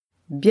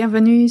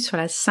Bienvenue sur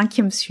la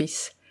 5e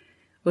Suisse.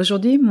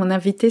 Aujourd'hui, mon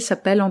invité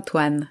s'appelle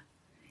Antoine.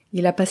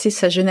 Il a passé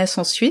sa jeunesse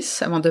en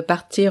Suisse avant de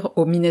partir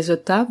au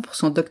Minnesota pour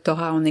son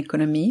doctorat en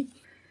économie.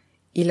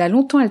 Il a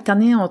longtemps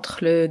alterné entre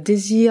le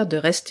désir de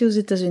rester aux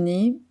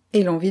États-Unis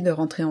et l'envie de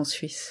rentrer en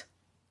Suisse.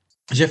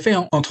 J'ai fait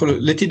entre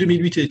l'été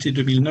 2008 et l'été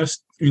 2009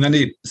 une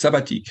année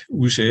sabbatique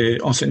où j'ai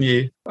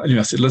enseigné à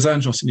l'université de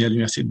Lausanne, j'ai enseigné à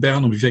l'université de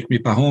Berne, on vivait avec mes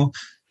parents.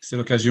 C'était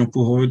l'occasion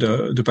pour eux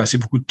de passer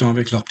beaucoup de temps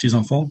avec leurs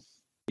petits-enfants.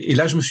 Et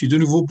là, je me suis de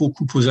nouveau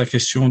beaucoup posé la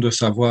question de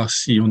savoir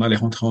si on allait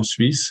rentrer en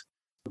Suisse.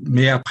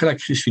 Mais après la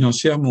crise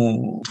financière,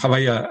 mon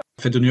travail à la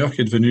Fête de New York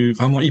est devenu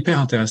vraiment hyper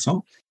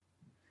intéressant.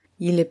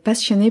 Il est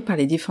passionné par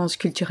les différences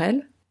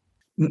culturelles.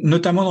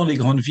 Notamment dans les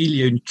grandes villes, il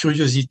y a une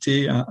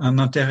curiosité, un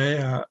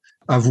intérêt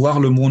à voir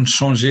le monde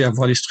changer, à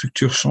voir les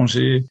structures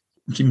changer,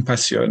 qui me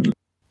passionne.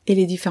 Et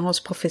les différences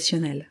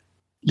professionnelles.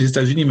 Les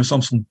États-Unis, me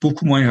semble, sont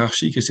beaucoup moins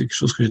hiérarchiques et c'est quelque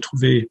chose que j'ai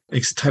trouvé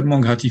extrêmement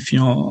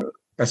gratifiant.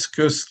 Parce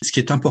que ce qui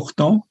est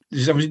important,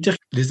 j'ai envie de dire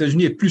que les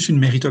États-Unis est plus une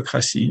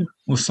méritocratie,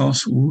 au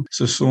sens où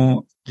ce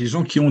sont les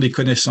gens qui ont des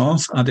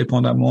connaissances,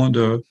 indépendamment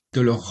de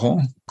leur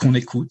rang, qu'on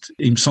écoute.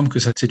 Et il me semble que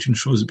ça, c'est une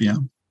chose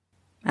bien.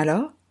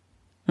 Alors,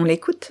 on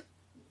l'écoute ?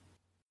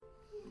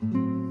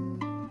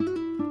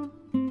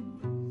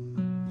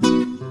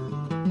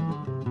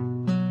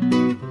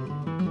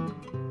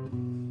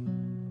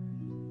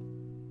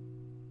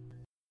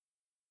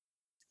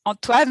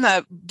 Antoine,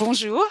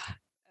 bonjour.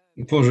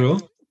 Bonjour.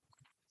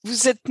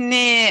 Vous êtes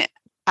né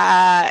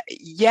à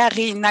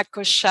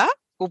Yarinacocha,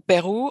 au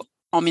Pérou,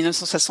 en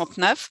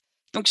 1969.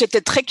 Donc,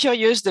 j'étais très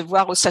curieuse de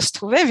voir où ça se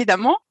trouvait,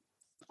 évidemment.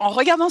 En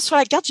regardant sur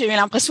la carte, j'ai eu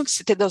l'impression que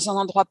c'était dans un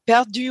endroit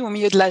perdu au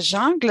milieu de la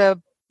jungle.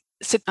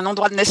 C'est un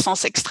endroit de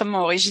naissance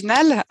extrêmement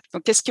original.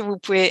 Donc, est-ce que vous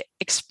pouvez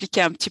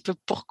expliquer un petit peu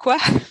pourquoi ?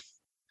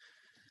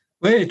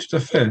 Oui, tout à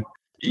fait.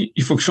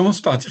 Il faut que je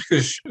commence par dire que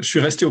je suis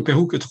resté au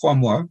Pérou que 3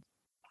 mois.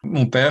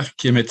 Mon père,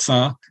 qui est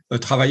médecin,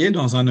 travaillait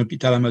dans un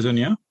hôpital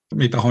amazonien.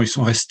 Mes parents, ils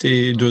sont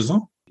restés 2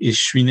 ans et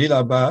je suis né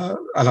là-bas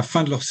à la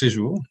fin de leur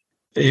séjour.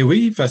 Et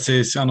oui,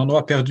 c'est un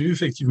endroit perdu,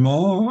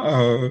 effectivement.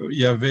 Il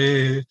y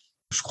avait,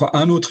 je crois,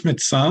 un autre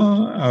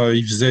médecin.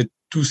 Il faisait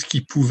tout ce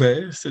qu'il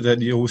pouvait,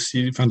 c'est-à-dire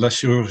aussi de la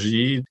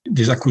chirurgie,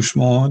 des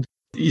accouchements.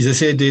 Ils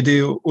essayaient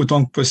d'aider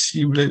autant que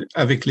possible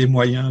avec les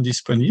moyens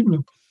disponibles.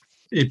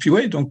 Et puis,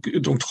 ouais, donc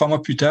 3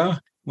 mois plus tard,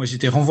 moi,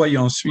 j'étais renvoyé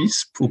en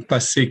Suisse pour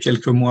passer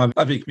quelques mois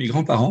avec mes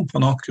grands-parents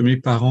pendant que mes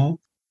parents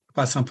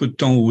passent un peu de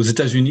temps aux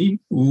États-Unis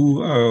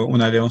où on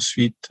allait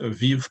ensuite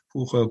vivre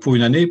pour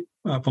une année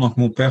pendant que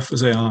mon père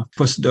faisait un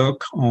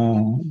postdoc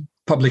en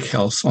public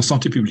health, en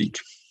santé publique.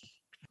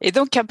 Et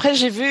donc, après,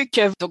 j'ai vu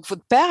que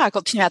votre père a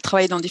continué à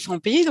travailler dans différents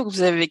pays. Donc,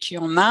 vous avez vécu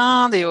en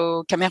Inde et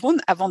au Cameroun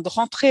avant de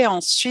rentrer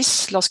en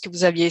Suisse lorsque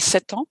vous aviez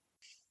 7 ans.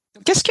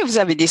 Donc, est-ce que vous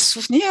avez des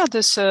souvenirs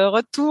de ce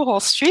retour en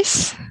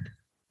Suisse ?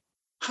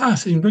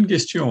 C'est une bonne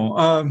question.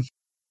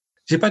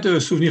 J'ai pas de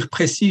souvenirs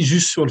précis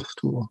juste sur le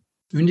retour.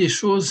 Une des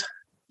choses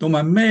dont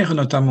ma mère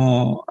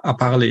notamment a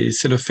parlé,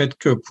 c'est le fait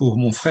que pour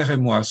mon frère et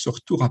moi, ce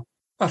retour n'a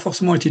pas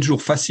forcément été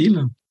toujours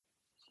facile.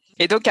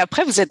 Et donc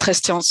après, vous êtes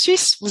resté en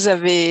Suisse, vous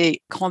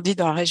avez grandi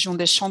dans la région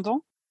des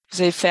Chandons,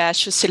 vous avez fait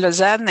HEC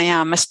Lausanne et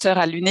un master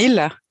à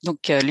l'UNIL,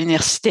 donc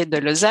l'université de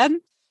Lausanne.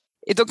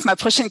 Et donc ma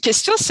prochaine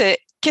question, c'est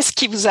qu'est-ce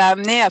qui vous a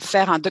amené à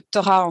faire un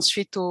doctorat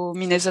ensuite au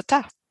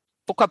Minnesota ?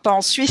 Pourquoi pas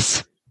en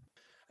Suisse ?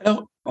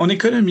 Alors, en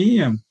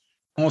économie,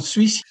 en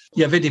Suisse,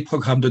 il y avait des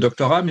programmes de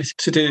doctorat, mais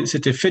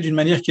c'était fait d'une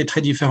manière qui est très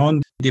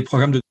différente des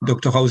programmes de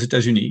doctorat aux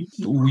États-Unis,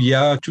 où il y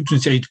a toute une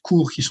série de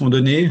cours qui sont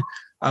donnés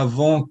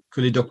avant que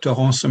les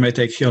doctorants se mettent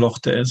à écrire leur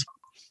thèse.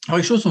 Alors,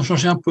 les choses ont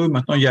changé un peu.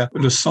 Maintenant, il y a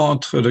le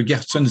centre de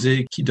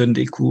Gardé qui donne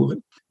des cours.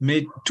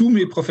 Mais tous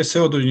mes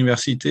professeurs de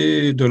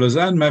l'université de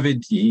Lausanne m'avaient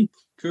dit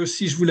que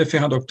si je voulais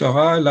faire un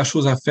doctorat, la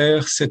chose à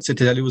faire,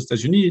 c'était d'aller aux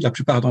États-Unis. La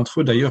plupart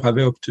d'entre eux, d'ailleurs,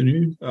 avaient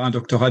obtenu un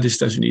doctorat des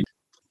États-Unis.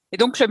 Et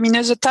donc, le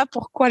Minnesota,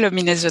 pourquoi le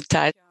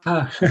Minnesota ?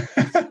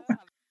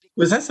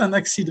 Mais ça, c'est un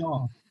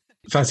accident.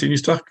 C'est une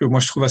histoire que moi,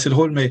 je trouve assez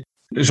drôle, mais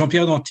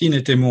Jean-Pierre Dantine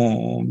était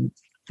mon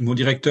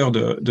directeur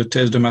de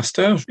thèse de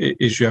master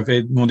et je lui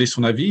avais demandé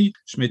son avis.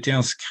 Je m'étais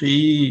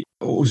inscrit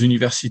aux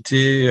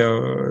universités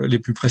les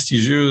plus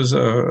prestigieuses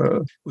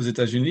aux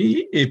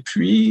États-Unis et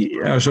puis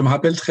je me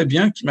rappelle très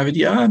bien qu'il m'avait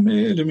dit « Ah,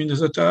 mais le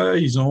Minnesota,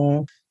 ils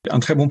ont un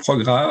très bon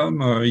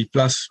programme, ils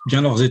placent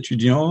bien leurs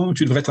étudiants,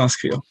 tu devrais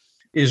t'inscrire. »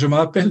 Et je me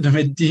rappelle de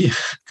m'être dit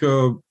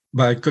que,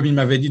 comme il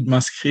m'avait dit de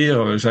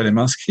m'inscrire, j'allais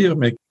m'inscrire,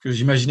 mais que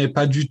j'imaginais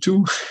pas du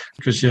tout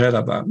que j'irais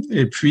là-bas.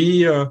 Et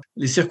puis,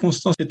 les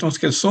circonstances étant ce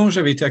qu'elles sont,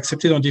 j'avais été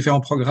accepté dans différents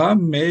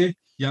programmes, mais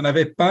il y en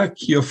avait pas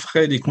qui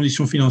offraient des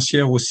conditions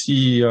financières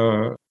aussi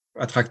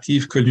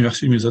attractives que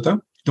l'Université du Minnesota.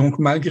 Donc,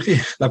 malgré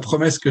la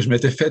promesse que je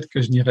m'étais faite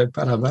que je n'irais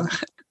pas là-bas,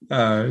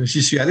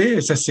 j'y suis allé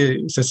et ça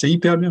s'est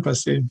hyper bien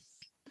passé.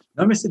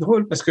 Non, mais c'est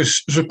drôle parce que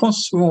je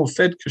pense souvent au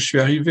fait que je suis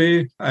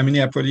arrivé à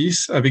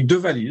Minneapolis avec 2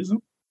 valises.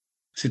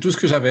 C'est tout ce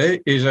que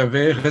j'avais et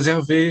j'avais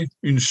réservé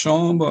une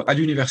chambre à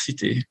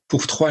l'université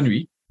pour 3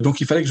 nuits.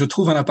 Donc, il fallait que je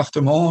trouve un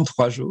appartement en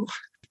 3 jours.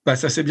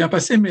 Ça s'est bien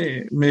passé,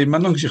 mais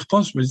maintenant que j'y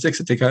repense, je me disais que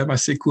c'était quand même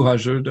assez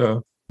courageux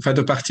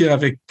de partir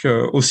avec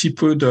aussi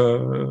peu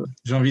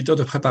j'ai envie de dire,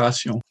 de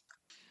préparation.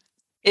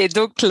 Et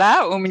donc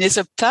là, au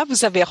Minnesota,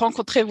 vous avez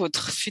rencontré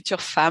votre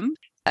future femme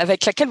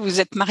avec laquelle vous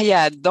êtes marié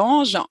à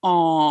Dange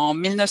en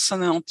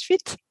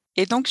 1998.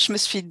 Et donc, je me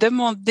suis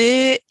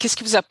demandé, qu'est-ce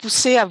qui vous a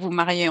poussé à vous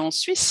marier en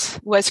Suisse?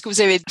 Ou est-ce que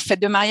vous avez fait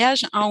 2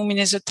 mariages, un au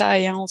Minnesota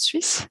et un en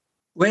Suisse?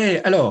 Oui,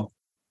 alors,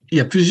 il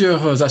y a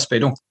plusieurs aspects.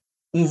 Donc,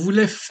 on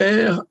voulait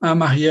faire un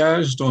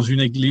mariage dans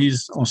une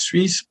église en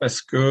Suisse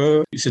parce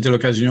que c'était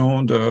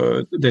l'occasion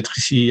d'être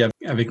ici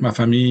avec ma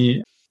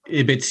famille.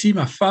 Et Betsy,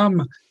 ma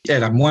femme,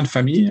 elle a moins de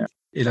famille.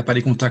 Elle n'a pas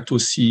des contacts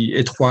aussi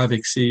étroits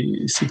avec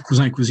ses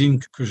cousins et cousines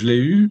que je l'ai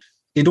eu.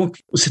 Et donc,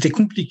 c'était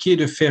compliqué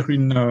de faire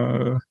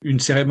une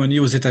cérémonie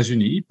aux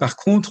États-Unis. Par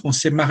contre, on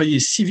s'est marié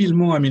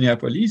civilement à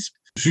Minneapolis,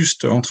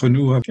 juste entre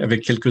nous,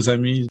 avec quelques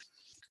amis.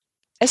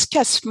 Est-ce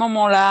qu'à ce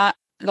moment-là,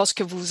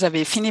 lorsque vous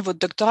avez fini votre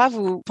doctorat,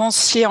 vous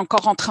pensiez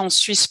encore rentrer en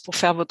Suisse pour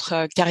faire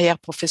votre carrière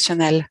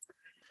professionnelle?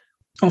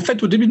 En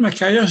fait, au début de ma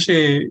carrière,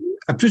 j'ai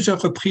à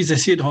plusieurs reprises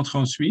essayé de rentrer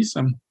en Suisse.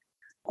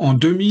 En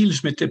 2000,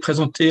 je m'étais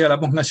présenté à la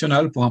Banque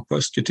nationale pour un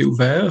poste qui était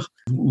ouvert,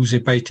 où j'ai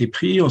pas été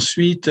pris.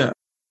 Ensuite,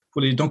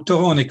 pour les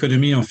doctorats en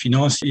économie et en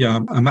finance, il y a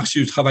un marché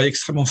du travail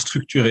extrêmement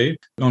structuré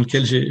dans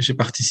lequel j'ai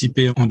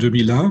participé en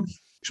 2001.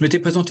 Je m'étais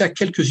présenté à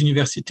quelques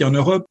universités en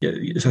Europe,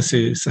 ça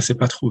s'est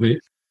pas trouvé.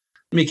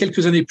 Mais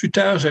quelques années plus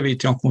tard, j'avais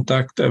été en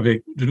contact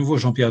avec de nouveau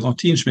Jean-Pierre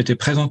Dantine. Je m'étais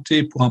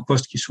présenté pour un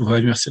poste qui s'ouvrait à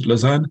l'Université de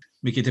Lausanne,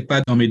 mais qui n'était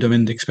pas dans mes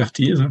domaines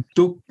d'expertise.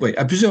 Donc, ouais,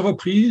 à plusieurs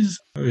reprises,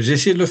 j'ai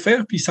essayé de le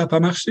faire, puis ça n'a pas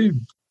marché.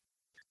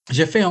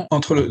 J'ai fait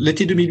entre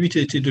l'été 2008 et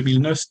l'été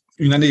 2009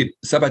 une année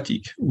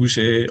sabbatique où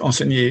j'ai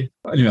enseigné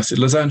à l'Université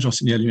de Lausanne, j'ai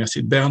enseigné à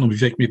l'Université de Berne, on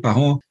vivait avec mes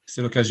parents.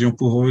 C'était l'occasion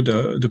pour eux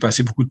de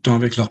passer beaucoup de temps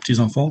avec leurs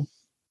petits-enfants.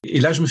 Et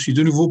là, je me suis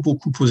de nouveau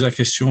beaucoup posé la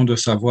question de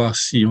savoir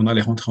si on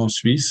allait rentrer en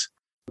Suisse.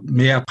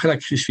 Mais après la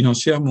crise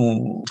financière,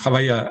 mon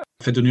travail à la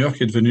Fed de New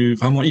York est devenu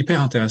vraiment hyper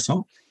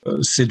intéressant.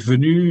 C'est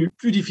devenu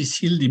plus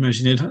difficile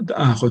d'imaginer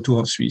un retour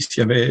en Suisse.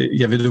 Il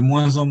y avait de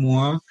moins en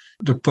moins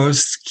de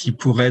postes qui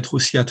pourraient être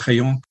aussi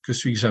attrayants que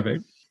celui que j'avais.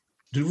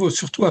 De nouveau,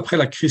 surtout après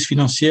la crise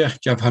financière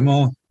qui a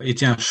vraiment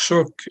été un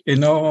choc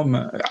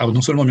énorme, alors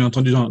non seulement bien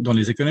entendu dans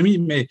les économies,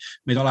 mais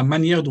dans la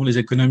manière dont les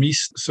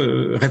économistes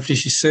se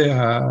réfléchissaient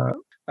à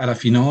la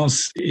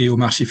finance et au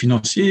marché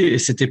financier. Et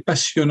c'était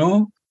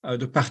passionnant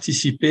de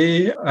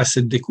participer à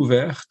cette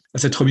découverte, à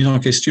cette remise en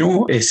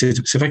question. Et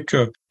c'est vrai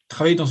que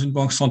travailler dans une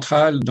banque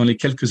centrale dans les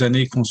quelques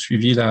années qui ont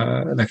suivi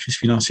la crise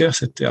financière,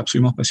 c'était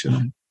absolument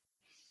passionnant.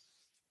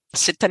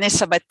 Cette année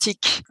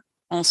sabbatique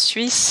en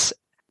Suisse,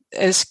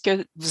 est-ce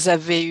que vous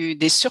avez eu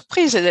des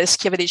surprises? Est-ce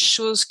qu'il y avait des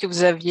choses que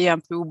vous aviez un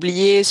peu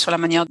oubliées sur la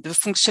manière de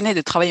fonctionner, de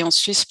travailler en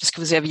Suisse, parce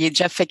que vous aviez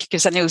déjà fait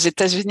quelques années aux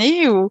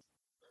États-Unis ou?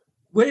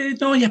 Oui,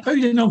 non, il n'y a pas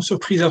eu d'énormes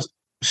surprises. Alors,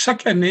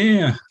 chaque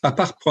année, à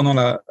part pendant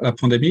la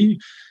pandémie,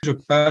 je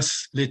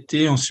passe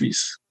l'été en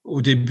Suisse.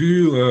 Au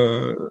début,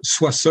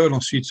 soit seul,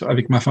 ensuite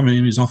avec ma femme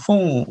et mes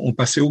enfants, on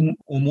passait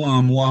au moins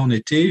un mois en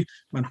été.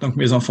 Maintenant que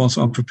mes enfants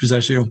sont un peu plus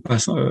âgés, on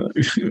passe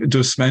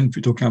 2 semaines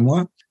plutôt qu'un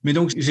mois. Mais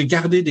donc, j'ai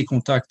gardé des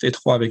contacts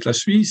étroits avec la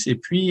Suisse. Et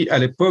puis, à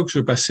l'époque, je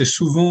passais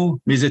souvent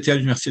mes étés à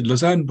l'Université de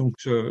Lausanne. Donc,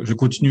 je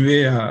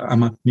continuais à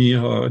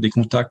maintenir des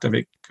contacts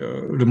avec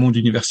le monde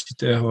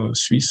universitaire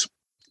suisse.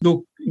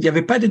 Donc, il n'y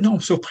avait pas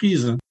d'énormes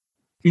surprises.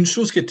 Une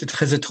chose qui était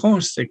très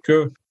étrange, c'est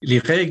que les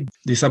règles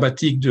des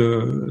sabbatiques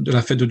de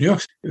la Fed de New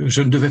York,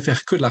 je ne devais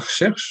faire que de la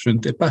recherche. Je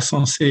n'étais pas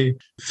censé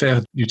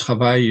faire du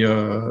travail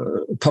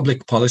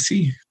public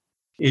policy.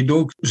 Et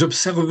donc,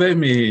 j'observais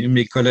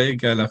mes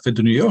collègues à la Fed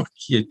de New York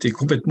qui étaient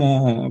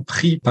complètement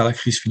pris par la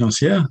crise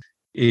financière.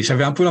 Et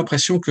j'avais un peu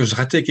l'impression que je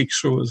ratais quelque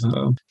chose.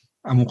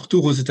 À mon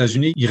retour aux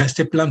États-Unis, il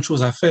restait plein de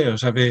choses à faire.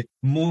 J'avais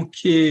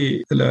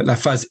manqué la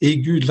phase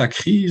aiguë de la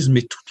crise,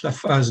 mais toute la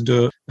phase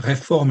de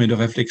réforme et de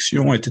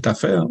réflexion était à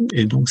faire.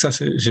 Et donc ça,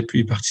 j'ai pu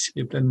y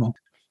participer pleinement.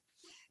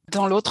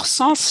 Dans l'autre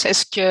sens,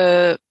 est-ce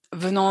que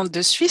venant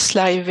de Suisse,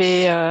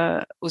 l'arrivée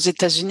aux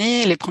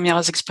États-Unis, les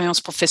premières expériences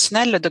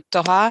professionnelles, le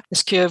doctorat,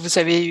 est-ce que vous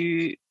avez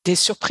eu des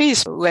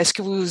surprises ou est-ce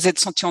que vous vous êtes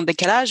senti en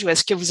décalage ou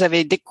est-ce que vous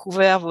avez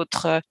découvert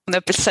on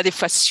appelle ça des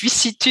fois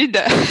suissitude?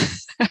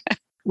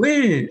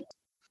 Oui.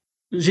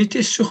 J'ai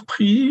été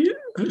surpris.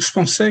 Je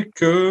pensais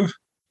que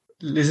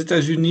les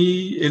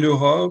États-Unis et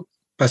l'Europe,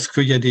 parce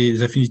qu'il y a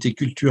des affinités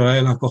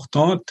culturelles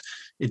importantes,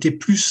 étaient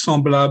plus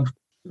semblables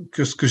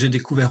que ce que j'ai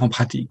découvert en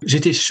pratique.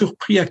 J'étais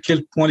surpris à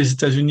quel point les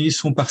États-Unis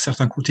sont par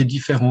certains côtés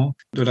différents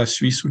de la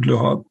Suisse ou de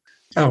l'Europe.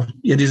 Alors,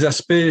 il y a des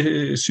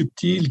aspects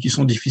subtils qui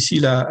sont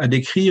difficiles à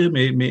décrire,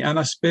 mais un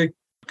aspect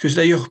que j'ai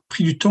d'ailleurs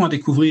pris du temps à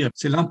découvrir,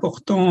 c'est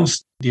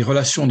l'importance des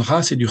relations de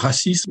race et du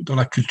racisme dans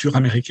la culture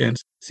américaine.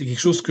 C'est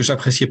quelque chose que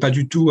j'appréciais pas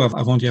du tout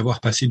avant d'y avoir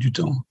passé du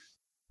temps.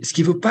 Ce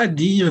qui veut pas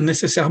dire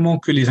nécessairement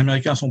que les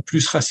Américains sont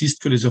plus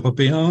racistes que les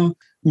Européens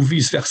ou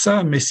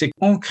vice-versa, mais c'est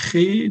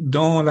ancré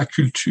dans la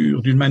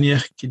culture d'une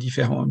manière qui est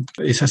différente.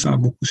 Et ça m'a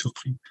beaucoup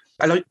surpris.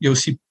 Alors, il y a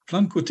aussi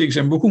plein de côtés que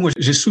j'aime beaucoup. Moi,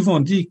 j'ai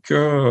souvent dit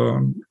que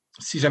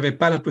si j'avais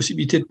pas la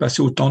possibilité de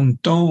passer autant de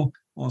temps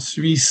en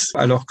Suisse,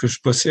 alors que je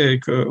bossais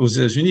aux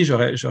États-Unis,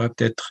 j'aurais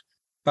peut-être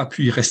pas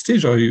pu y rester.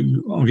 J'aurais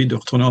eu envie de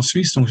retourner en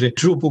Suisse. Donc, j'ai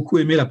toujours beaucoup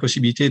aimé la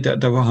possibilité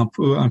d'avoir un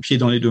peu un pied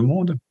dans les deux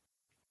mondes.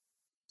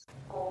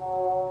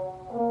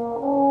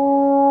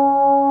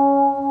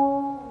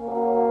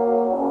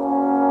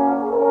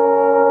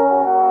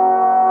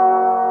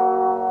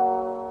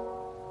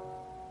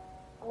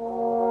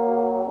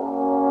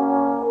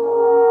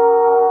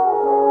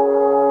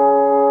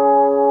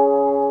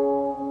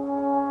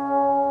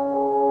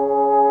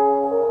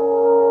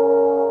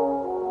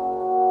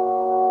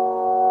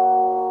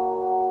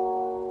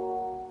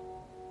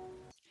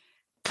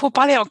 Pour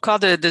parler encore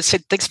de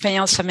cette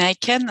expérience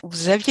américaine,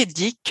 vous aviez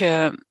dit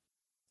que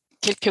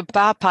quelque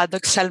part,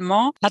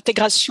 paradoxalement,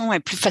 l'intégration est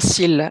plus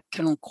facile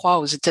que l'on croit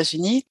aux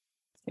États-Unis.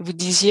 Et vous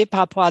disiez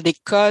par rapport à des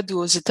codes où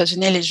aux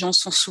États-Unis, les gens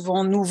sont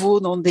souvent nouveaux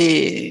dans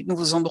des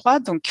nouveaux endroits.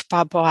 Donc, par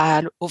rapport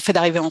au fait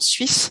d'arriver en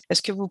Suisse,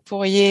 est-ce que vous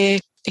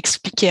pourriez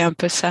expliquer un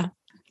peu ça?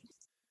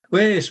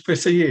 Oui, je peux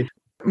essayer.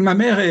 Ma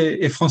mère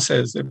est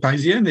française,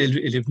 parisienne, et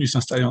elle est venue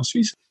s'installer en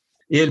Suisse.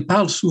 Et elle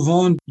parle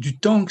souvent du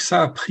temps que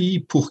ça a pris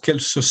pour qu'elle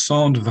se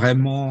sente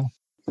vraiment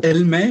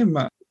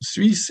elle-même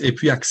suisse et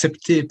puis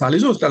acceptée par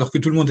les autres, alors que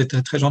tout le monde est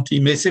très, très gentil.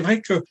 Mais c'est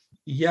vrai qu'il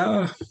y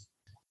a,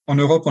 en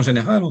Europe en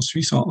général, en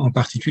Suisse en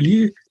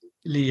particulier,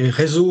 les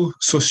réseaux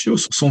sociaux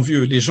sont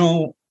vieux. Les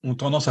gens ont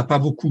tendance à pas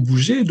beaucoup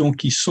bouger,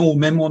 donc ils sont au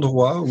même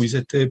endroit où ils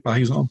étaient, par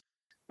exemple,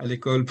 à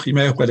l'école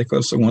primaire ou à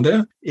l'école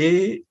secondaire,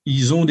 et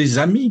ils ont des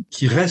amis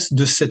qui restent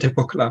de cette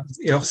époque-là.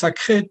 Et alors ça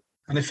crée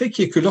un effet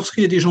qui est que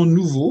lorsqu'il y a des gens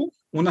nouveaux,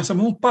 on n'a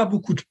simplement pas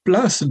beaucoup de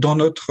place dans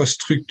notre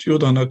structure,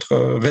 dans notre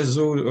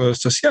réseau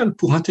social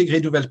pour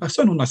intégrer de nouvelles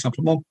personnes. On n'a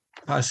simplement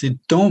pas assez de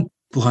temps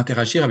pour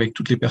interagir avec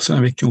toutes les personnes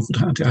avec qui on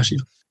voudrait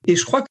interagir. Et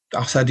je crois que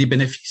alors ça a des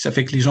bénéfices, ça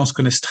fait que les gens se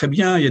connaissent très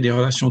bien, il y a des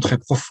relations très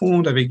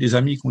profondes avec des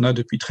amis qu'on a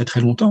depuis très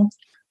très longtemps.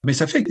 Mais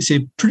ça fait que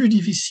c'est plus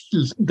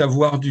difficile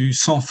d'avoir du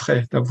sang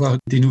frais, d'avoir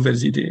des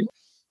nouvelles idées.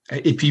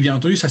 Et puis, bien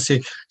entendu, ça,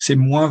 c'est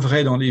moins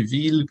vrai dans les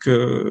villes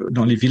que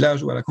dans les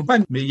villages ou à la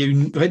campagne. Mais il y a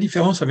une vraie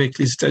différence avec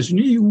les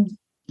États-Unis où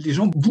les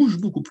gens bougent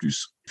beaucoup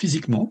plus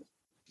physiquement.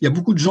 Il y a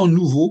beaucoup de gens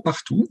nouveaux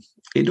partout.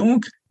 Et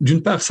donc,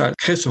 d'une part, ça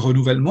crée ce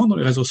renouvellement dans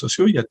les réseaux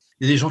sociaux. Il y a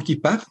des gens qui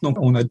partent, donc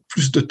on a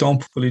plus de temps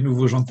pour les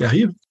nouveaux gens qui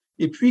arrivent.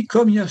 Et puis,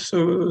 comme il y a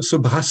ce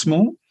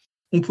brassement,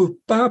 on peut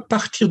pas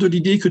partir de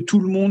l'idée que tout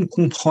le monde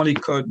comprend les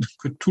codes,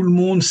 que tout le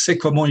monde sait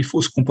comment il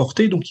faut se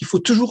comporter. Donc, il faut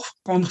toujours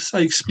rendre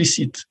ça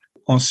explicite.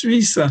 En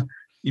Suisse,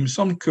 il me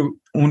semble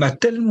qu'on a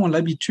tellement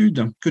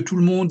l'habitude que tout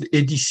le monde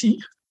est d'ici.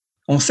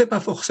 On ne sait pas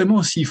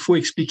forcément s'il faut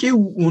expliquer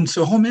ou on ne se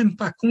rend même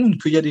pas compte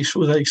qu'il y a des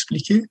choses à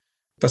expliquer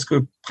parce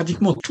que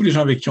pratiquement tous les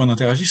gens avec qui on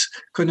interagisse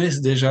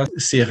connaissent déjà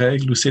ces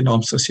règles ou ces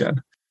normes sociales.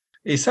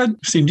 Et ça,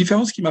 c'est une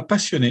différence qui m'a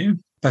passionné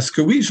parce que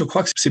oui, je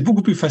crois que c'est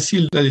beaucoup plus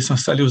facile d'aller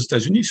s'installer aux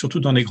États-Unis,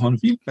 surtout dans les grandes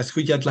villes, parce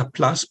qu'il y a de la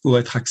place pour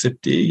être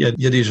accepté. Il y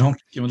a des gens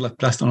qui ont de la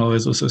place dans leurs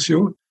réseaux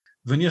sociaux.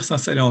 Venir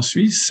s'installer en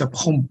Suisse, ça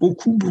prend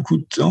beaucoup, beaucoup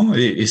de temps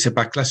et c'est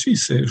pas que la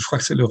Suisse, je crois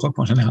que c'est l'Europe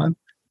en général.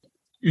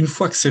 Une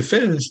fois que c'est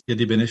fait, il y a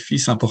des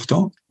bénéfices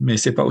importants, mais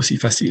c'est pas aussi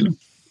facile.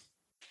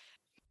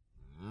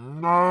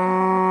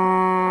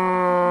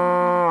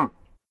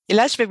 Et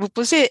là, je vais vous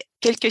poser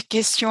quelques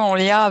questions en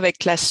lien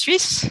avec la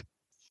Suisse.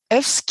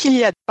 Est-ce qu'il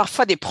y a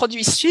parfois des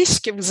produits suisses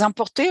que vous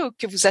importez ou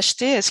que vous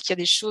achetez? Est-ce qu'il y a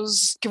des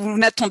choses que vous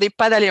n'attendez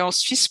pas d'aller en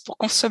Suisse pour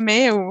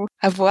consommer ou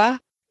avoir?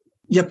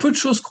 Il y a peu de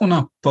choses qu'on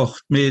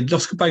importe, mais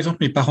lorsque, par exemple,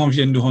 mes parents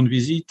viennent nous rendre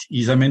visite,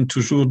 ils amènent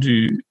toujours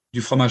du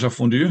fromage à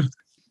fondue.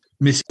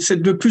 Mais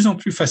c'est de plus en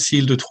plus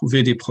facile de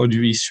trouver des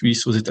produits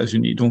suisses aux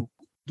États-Unis. Donc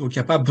il n'y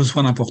a pas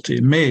besoin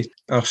d'importer. Mais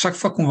alors, chaque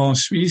fois qu'on va en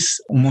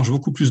Suisse, on mange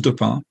beaucoup plus de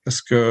pain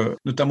parce que,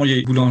 notamment, il y a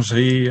une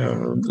boulangerie,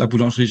 la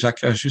boulangerie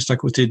Jacques, juste à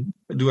côté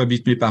d'où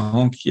habitent mes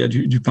parents, qui a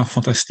du pain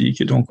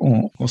fantastique. Et donc,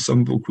 on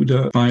consomme beaucoup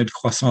de pain et de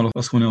croissants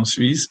lorsqu'on est en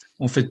Suisse.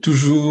 On fait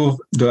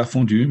toujours de la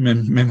fondue,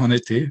 même en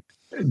été.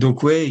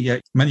 Donc, ouais, il y a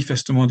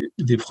manifestement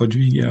des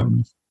produits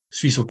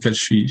suisses auxquels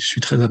je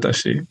suis très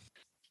attaché.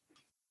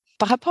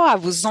 Par rapport à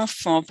vos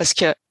enfants, parce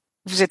que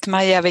vous êtes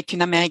marié avec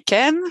une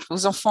Américaine,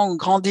 vos enfants ont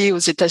grandi aux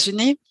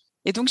États-Unis,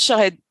 et donc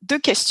j'aurais deux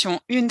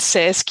questions. Une,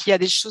 c'est est-ce qu'il y a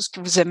des choses que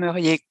vous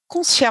aimeriez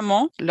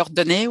consciemment leur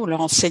donner ou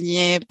leur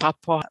enseigner par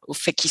rapport au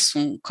fait qu'ils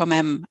sont quand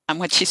même à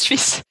moitié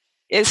suisses?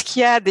 Et est-ce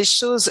qu'il y a des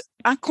choses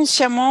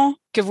inconsciemment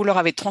que vous leur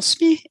avez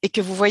transmises et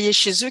que vous voyez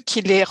chez eux qui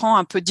les rend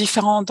un peu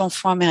différents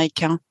d'enfants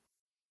américains?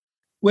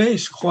 Oui,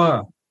 je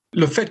crois.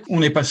 Le fait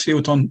qu'on ait passé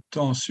autant de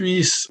temps en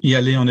Suisse, y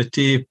aller en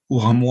été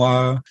pour un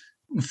mois,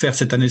 faire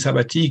cette année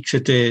sabbatique,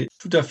 c'était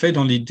tout à fait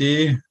dans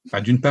l'idée,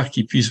 d'une part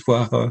qu'ils puissent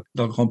voir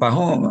leurs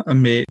grands-parents,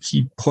 mais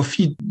qu'ils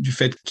profitent du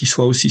fait qu'ils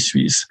soient aussi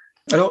suisses.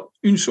 Alors,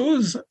 une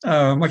chose,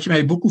 moi qui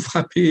m'avait beaucoup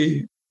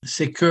frappé,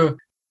 c'est que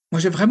moi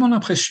j'ai vraiment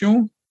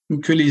l'impression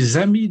que les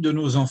amis de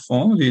nos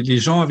enfants, les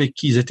gens avec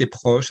qui ils étaient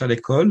proches à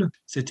l'école,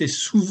 c'était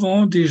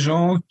souvent des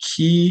gens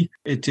qui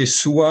étaient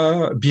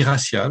soit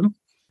biraciales,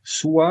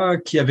 soit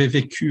qui avaient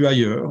vécu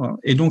ailleurs.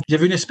 Et donc, il y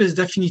avait une espèce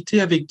d'affinité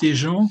avec des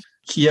gens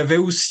qui avaient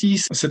aussi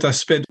cet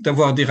aspect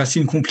d'avoir des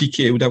racines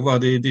compliquées ou d'avoir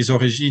des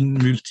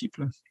origines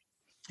multiples.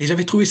 Et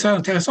j'avais trouvé ça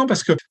intéressant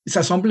parce que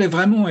ça semblait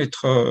vraiment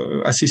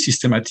être assez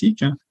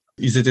systématique.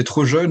 ils étaient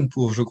trop jeunes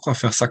pour, je crois,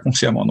 faire ça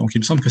consciemment. Donc, il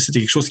me semble que c'était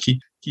quelque chose qui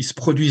se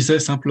produisait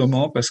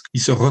simplement parce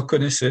qu'ils se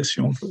reconnaissaient, si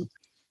on peut.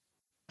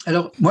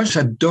 Alors, moi,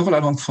 j'adore la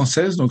langue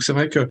française. Donc, c'est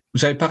vrai que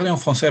j'avais parlé en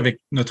français avec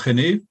notre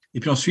aîné. Et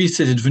puis ensuite,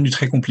 c'était devenu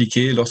très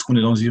compliqué lorsqu'on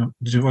est dans un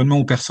environnement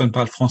où personne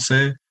parle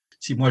français.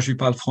 Si moi, je lui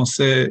parle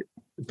français,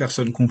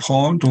 personne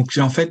comprend. Donc,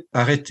 j'ai en fait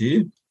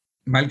arrêté.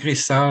 Malgré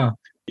ça,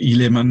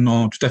 il est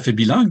maintenant tout à fait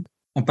bilingue,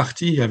 en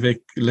partie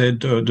avec l'aide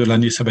de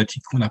l'année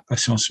sabbatique qu'on a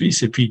passée en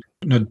Suisse. Et puis,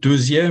 notre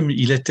deuxième,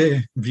 il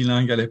était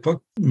bilingue à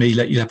l'époque, mais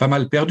il a pas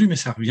mal perdu, mais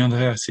ça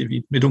reviendrait assez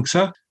vite. Mais donc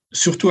ça,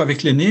 surtout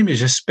avec l'aîné, mais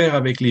j'espère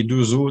avec les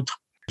deux autres,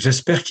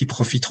 j'espère qu'ils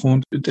profiteront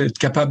d'être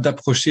capables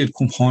d'approcher et de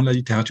comprendre la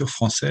littérature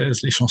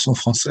française, les chansons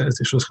françaises,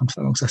 des choses comme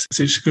ça. Donc ça,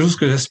 c'est quelque chose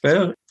que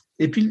j'espère.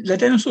 Et puis, la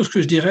dernière chose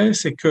que je dirais,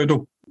 c'est que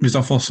donc mes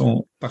enfants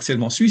sont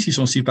partiellement suisses, ils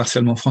sont aussi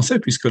partiellement français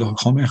puisque leur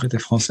grand-mère était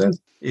française.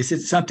 Et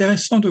c'est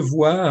intéressant de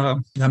voir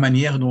la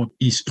manière dont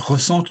ils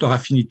ressentent leur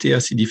affinité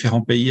à ces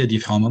différents pays à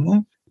différents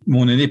moments.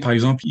 Mon aîné, par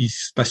exemple, il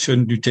se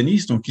passionne du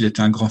tennis, donc il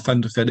était un grand fan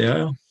de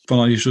Federer.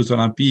 Pendant les Jeux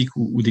olympiques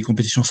ou des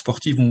compétitions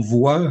sportives, on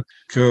voit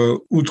que,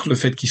 outre le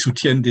fait qu'ils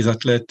soutiennent des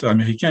athlètes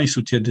américains, ils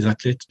soutiennent des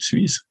athlètes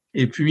suisses.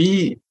 Et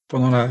puis,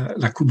 pendant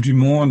la Coupe du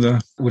Monde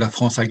où la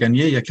France a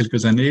gagné il y a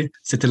quelques années,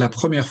 c'était la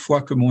première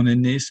fois que mon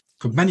aîné,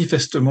 que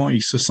manifestement,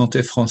 il se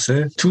sentait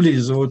français. Tous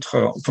les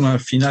autres, pendant la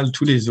finale,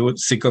 tous les autres,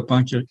 ses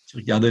copains qui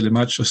regardaient le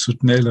match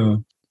soutenaient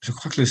je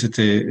crois que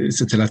c'était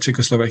la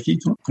Tchécoslovaquie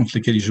contre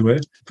laquelle il jouait.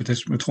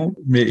 Peut-être je me trompe.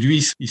 Mais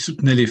lui, il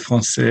soutenait les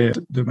Français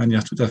de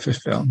manière tout à fait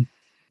ferme.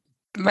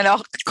 Mais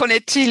alors, qu'en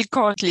est-il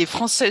quand les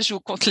Français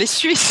jouent contre les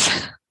Suisses?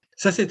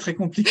 Ça, c'est très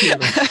compliqué.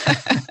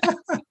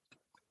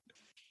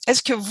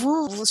 Est-ce que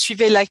vous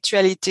suivez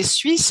l'actualité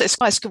suisse?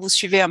 Est-ce que vous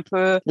suivez un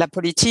peu la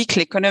politique,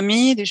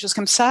 l'économie, des choses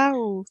comme ça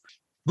ou...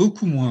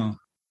 Beaucoup moins.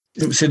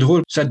 C'est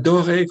drôle.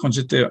 J'adorais, quand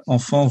j'étais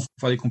enfant,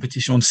 voir les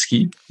compétitions de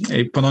ski.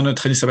 Et pendant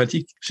notre année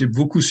sabbatique, j'ai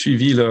beaucoup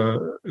suivi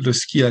le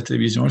ski à la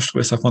télévision. Je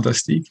trouvais ça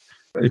fantastique.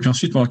 Et puis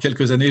ensuite, pendant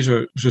quelques années,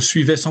 je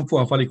suivais sans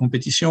pouvoir voir les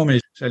compétitions, mais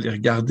j'allais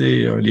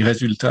regarder les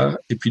résultats.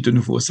 Et puis de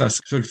nouveau, ça,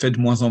 je le fais de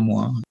moins en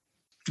moins.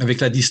 Avec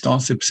la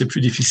distance, c'est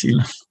plus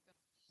difficile.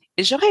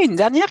 Et j'aurais une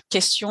dernière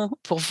question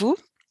pour vous.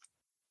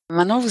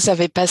 Maintenant, vous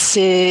avez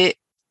passé,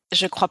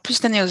 je crois,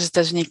 plus d'années aux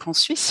États-Unis qu'en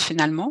Suisse,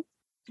 finalement.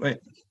 Oui.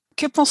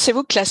 Que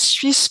pensez-vous que la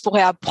Suisse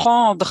pourrait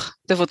apprendre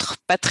de votre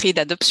patrie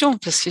d'adoption?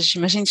 Parce que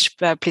j'imagine que je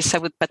peux appeler ça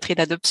votre patrie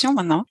d'adoption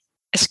maintenant.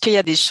 Est-ce qu'il y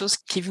a des choses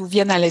qui vous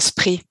viennent à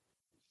l'esprit?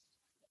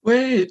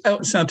 Oui, alors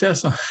c'est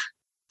intéressant.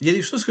 Il y a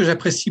des choses que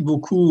j'apprécie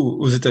beaucoup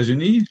aux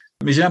États-Unis,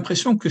 mais j'ai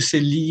l'impression que c'est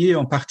lié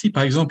en partie,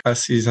 par exemple, à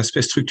ces aspects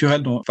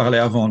structurels dont on parlait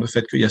avant, le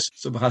fait qu'il y a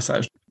ce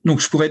brassage.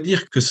 Donc, je pourrais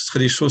dire que ce seraient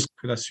des choses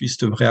que la Suisse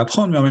devrait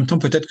apprendre, mais en même temps,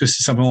 peut-être que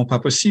c'est simplement pas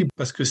possible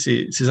parce que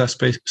ces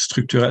aspects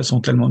structurels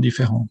sont tellement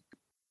différents.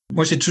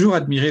 Moi, j'ai toujours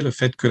admiré le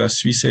fait que la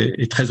Suisse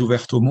est très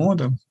ouverte au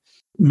monde,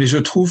 mais je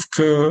trouve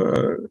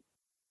que,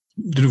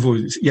 de nouveau,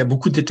 il y a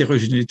beaucoup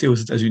d'hétérogénéité aux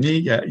États-Unis.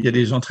 Il y a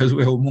des gens très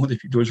ouverts au monde et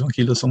puis d'autres gens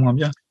qui le sont moins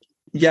bien.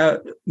 Il y a,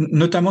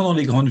 notamment dans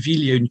les grandes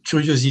villes, il y a une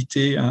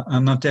curiosité,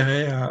 un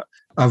intérêt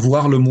à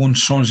voir le monde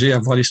changer, à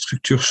voir les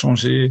structures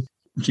changer,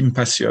 qui me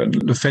passionne.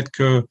 Le fait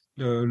que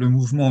le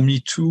mouvement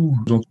MeToo,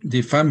 donc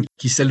des femmes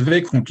qui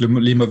s'élevaient contre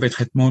les mauvais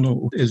traitements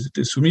dont elles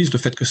étaient soumises, le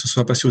fait que ce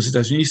soit passé aux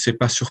États-Unis, c'est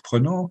pas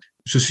surprenant.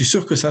 Je suis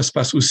sûr que ça se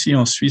passe aussi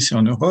en Suisse et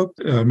en Europe,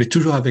 mais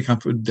toujours avec un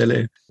peu de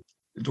délai.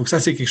 Donc ça,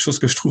 c'est quelque chose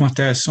que je trouve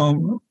intéressant,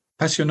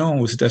 passionnant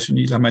aux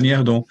États-Unis, la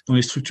manière dont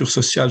les structures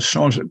sociales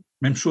changent.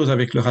 Même chose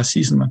avec le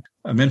racisme,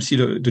 même si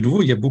de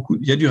nouveau, il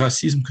y a du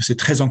racisme, que c'est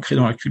très ancré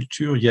dans la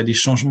culture, il y a des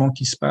changements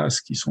qui se passent,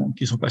 qui sont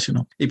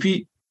passionnants. Et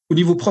puis, au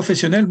niveau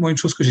professionnel, moi, une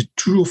chose que j'ai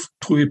toujours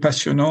trouvé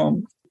passionnant,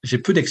 j'ai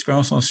peu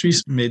d'expérience en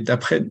Suisse, mais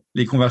d'après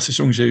les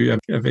conversations que j'ai eues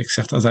avec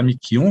certains amis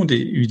qui ont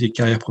eu des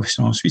carrières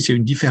professionnelles en Suisse, il y a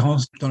une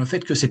différence dans le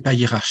fait que c'est pas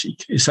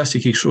hiérarchique. Et ça, c'est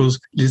quelque chose,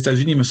 les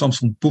États-Unis, me semble,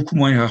 sont beaucoup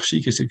moins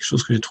hiérarchiques et c'est quelque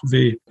chose que j'ai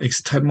trouvé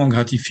extrêmement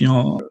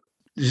gratifiant.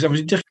 J'ai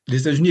envie de dire que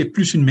les États-Unis est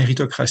plus une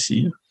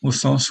méritocratie, au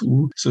sens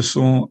où ce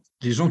sont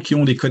des gens qui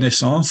ont des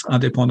connaissances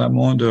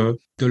indépendamment de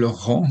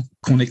leur rang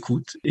qu'on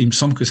écoute. Et il me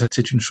semble que ça,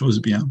 c'est une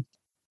chose bien.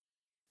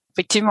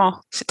 Effectivement,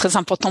 c'est très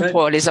important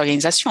pour les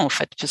organisations, en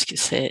fait, parce que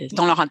c'est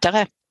dans leur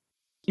intérêt.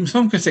 Il me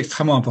semble que c'est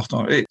extrêmement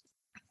important. Et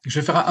je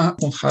vais faire un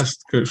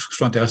contraste que je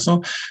trouve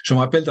intéressant. Je me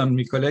rappelle d'un de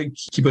mes collègues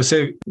qui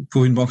bossait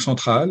pour une banque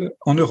centrale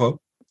en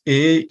Europe.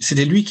 Et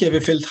c'était lui qui avait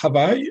fait le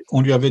travail.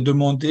 On lui avait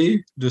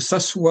demandé de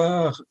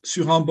s'asseoir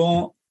sur un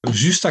banc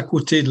juste à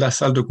côté de la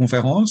salle de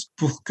conférence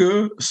pour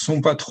que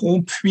son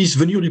patron puisse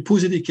venir lui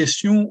poser des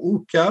questions au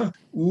cas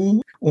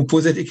où on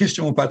posait des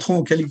questions au patron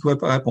auxquelles il ne pouvait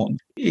pas répondre.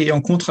 Et en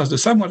contraste de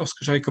ça, moi,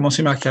 lorsque j'avais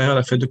commencé ma carrière à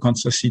la fête de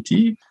Kansas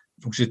City,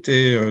 donc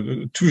j'étais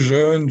tout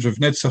jeune, je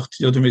venais de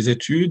sortir de mes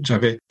études,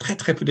 j'avais très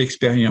très peu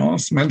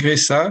d'expérience. Malgré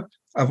ça,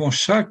 avant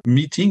chaque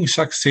meeting,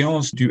 chaque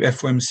séance du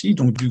FOMC,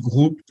 donc du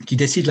groupe qui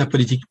décide la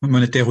politique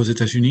monétaire aux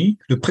États-Unis,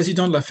 le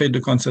président de la Fed de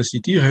Kansas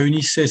City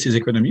réunissait ses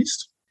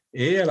économistes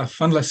Et à la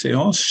fin de la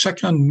séance,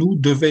 chacun de nous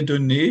devait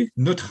donner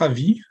notre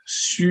avis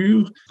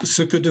sur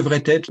ce que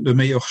devrait être le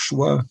meilleur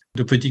choix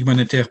de politique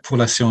monétaire pour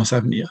la séance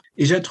à venir.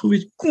 Et j'ai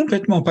trouvé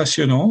complètement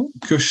passionnant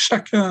que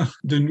chacun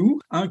de nous,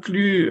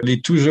 inclus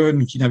les tout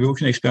jeunes qui n'avaient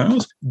aucune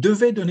expérience,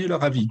 devait donner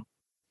leur avis.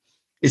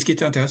 Et ce qui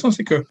était intéressant,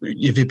 c'est qu'il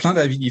y avait plein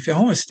d'avis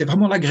différents et c'était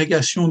vraiment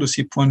l'agrégation de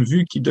ces points de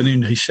vue qui donnait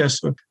une richesse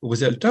au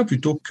résultat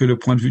plutôt que le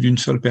point de vue d'une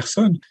seule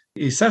personne.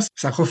 Et ça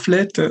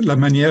reflète la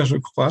manière, je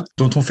crois,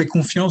 dont on fait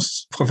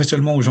confiance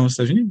professionnellement aux gens aux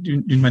États-Unis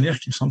d'une manière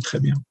qui me semble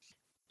très bien.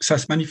 Ça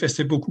se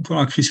manifestait beaucoup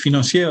pendant la crise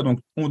financière. Donc,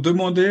 on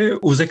demandait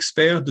aux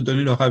experts de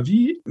donner leur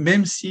avis,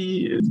 même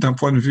si, d'un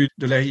point de vue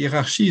de la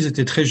hiérarchie, ils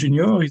étaient très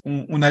juniors.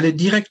 On allait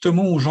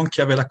directement aux gens qui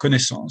avaient la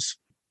connaissance.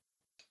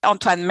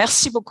 Antoine,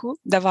 merci beaucoup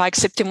d'avoir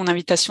accepté mon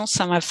invitation.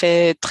 Ça m'a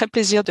fait très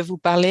plaisir de vous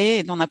parler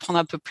et d'en apprendre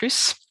un peu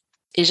plus.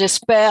 Et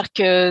j'espère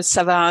que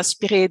ça va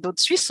inspirer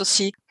d'autres Suisses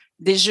aussi,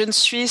 des jeunes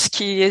Suisses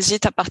qui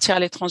hésitent à partir à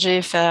l'étranger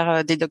et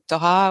faire des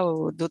doctorats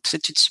ou d'autres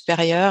études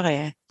supérieures.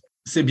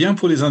 C'est bien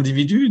pour les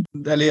individus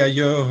d'aller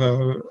ailleurs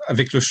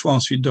avec le choix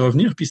ensuite de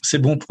revenir. Puis c'est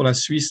bon pour la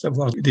Suisse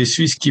d'avoir des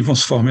Suisses qui vont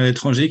se former à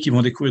l'étranger, qui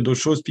vont découvrir d'autres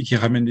choses, puis qui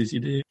ramènent des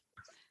idées.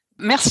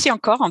 Merci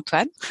encore,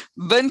 Antoine.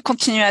 Bonne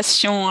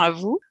continuation à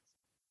vous.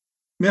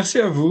 Merci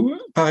à vous,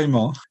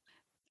 pareillement.